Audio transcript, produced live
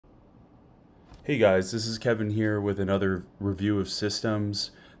Hey guys, this is Kevin here with another review of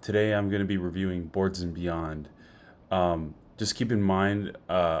systems. Today I'm going to be reviewing Boards and Beyond. Just keep in mind,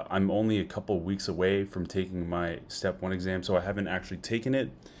 I'm only a couple weeks away from taking my Step 1 exam, so I haven't actually taken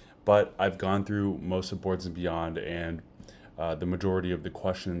it, but I've gone through most of Boards and Beyond and the majority of the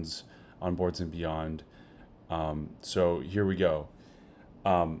questions on Boards and Beyond. So here we go.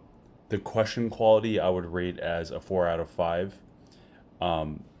 The question quality I would rate as a 4 out of 5.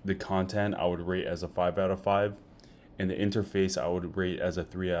 The content I would rate as a 5 out of 5, and the interface I would rate as a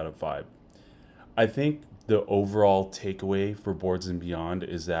 3 out of 5. I think the overall takeaway for Boards and Beyond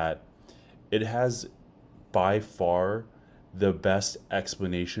is that it has by far the best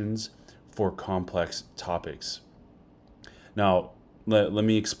explanations for complex topics. Now, let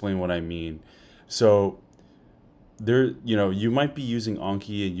me explain what I mean. So you might be using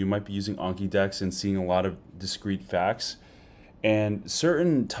Anki and you might be using Anki decks and seeing a lot of discrete facts. And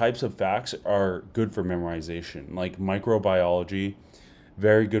certain types of facts are good for memorization, like microbiology,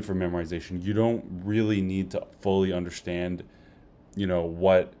 very good for memorization. You don't really need to fully understand,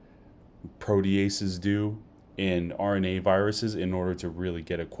 what proteases do in RNA viruses in order to really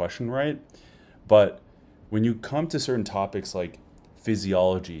get a question right. But when you come to certain topics like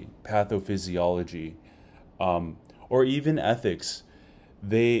physiology, pathophysiology, or even ethics,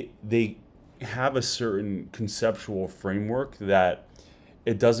 they have a certain conceptual framework that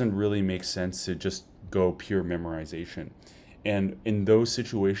it doesn't really make sense to just go pure memorization. And in those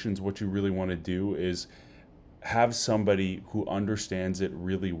situations, what you really want to do is have somebody who understands it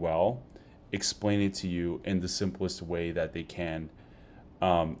really well explain it to you in the simplest way that they can.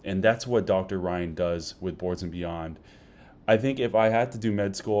 And that's what Dr. Ryan does with Boards and Beyond. I think if I had to do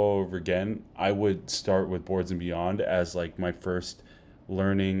med school all over again, I would start with Boards and Beyond as like my first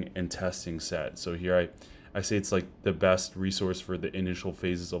learning and testing set. So here I say it's like the best resource for the initial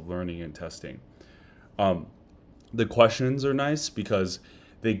phases of learning and testing. The questions are nice because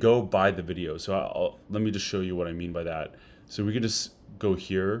they go by the video. So let me just show you what I mean by that. So we can just go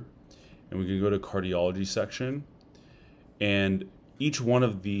here and we can go to cardiology section, and each one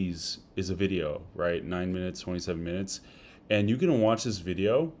of these is a video, right? 9 minutes, 27 minutes. And you can watch this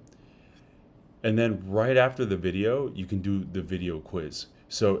video, and then right after the video, you can do the video quiz.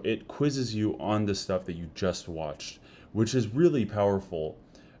 So it quizzes you on the stuff that you just watched, which is really powerful.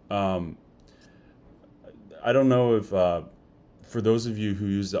 I don't know if for those of you who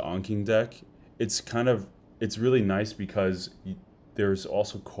use the Anking deck, it's really nice because there's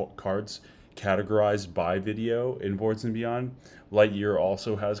also cards categorized by video in Boards and Beyond. Lightyear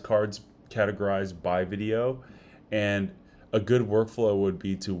also has cards categorized by video, and a good workflow would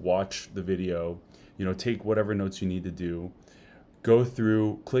be to watch the video, take whatever notes you need to do, go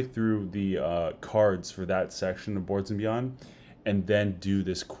through, click through the cards for that section of Boards and Beyond, and then do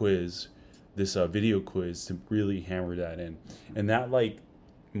this quiz, this video quiz to really hammer that in. And that like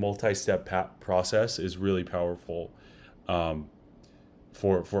multi-step process is really powerful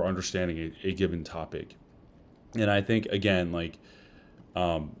for understanding a given topic. And I think again, like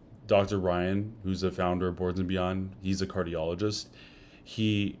Dr. Ryan, who's the founder of Boards and Beyond, he's a cardiologist.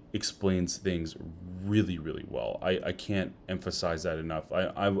 He explains things really, really well. I can't emphasize that enough.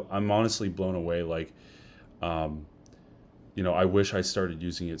 I'm honestly blown away. Like, I wish I started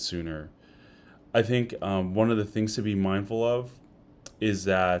using it sooner. I think one of the things to be mindful of is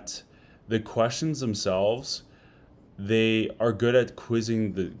that the questions themselves, they are good at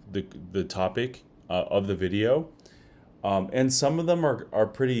quizzing the topic of the video. And some of them are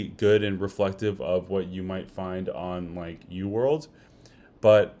pretty good and reflective of what you might find on like UWorld,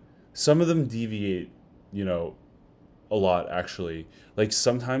 but some of them deviate, a lot actually. Like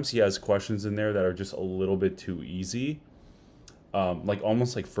sometimes he has questions in there that are just a little bit too easy, like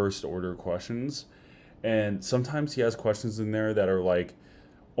almost like first order questions. And sometimes he has questions in there that are like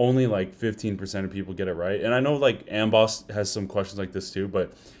only like 15% of people get it right. And I know like Amboss has some questions like this too,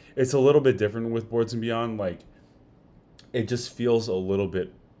 but it's a little bit different with Boards and Beyond. Like, it just feels a little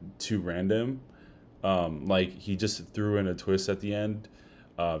bit too random. Like he just threw in a twist at the end,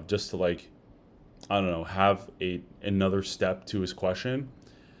 just to like, I don't know, have another step to his question.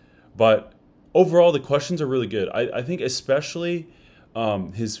 But overall, the questions are really good. I think especially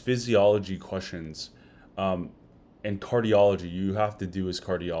his physiology questions and cardiology. You have to do his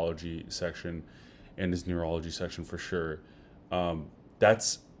cardiology section and his neurology section for sure.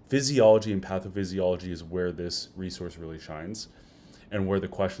 That's physiology and pathophysiology is where this resource really shines and where the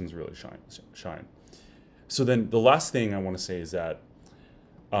questions really shine. So then the last thing I want to say is that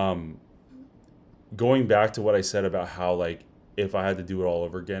going back to what I said about how like if I had to do it all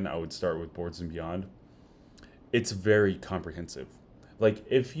over again, I would start with Boards and Beyond. It's very comprehensive. like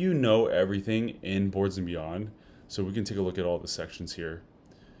if you know everything in Boards and Beyond, so we can take a look at all the sections here.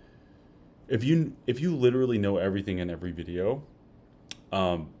 If you literally know everything in every video,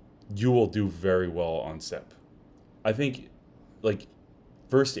 you will do very well on STEP. I think like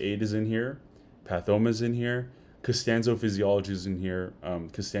first aid is in here, pathoma is in here, Costanzo physiology is in here.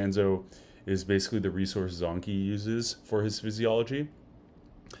 Costanzo is basically the resource Zonky uses for his physiology.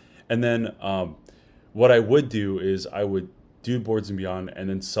 And then what I would do is I would do Boards and Beyond and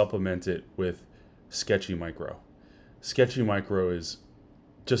then supplement it with Sketchy Micro. Sketchy Micro is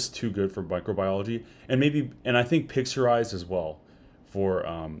just too good for microbiology, and I think Pixorize as well for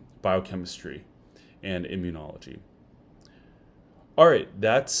biochemistry and immunology. All right,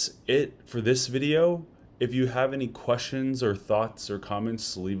 that's it for this video. If you have any questions or thoughts or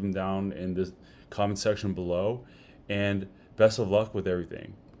comments, leave them down in the comment section below. And best of luck with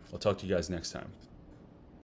everything. I'll talk to you guys next time.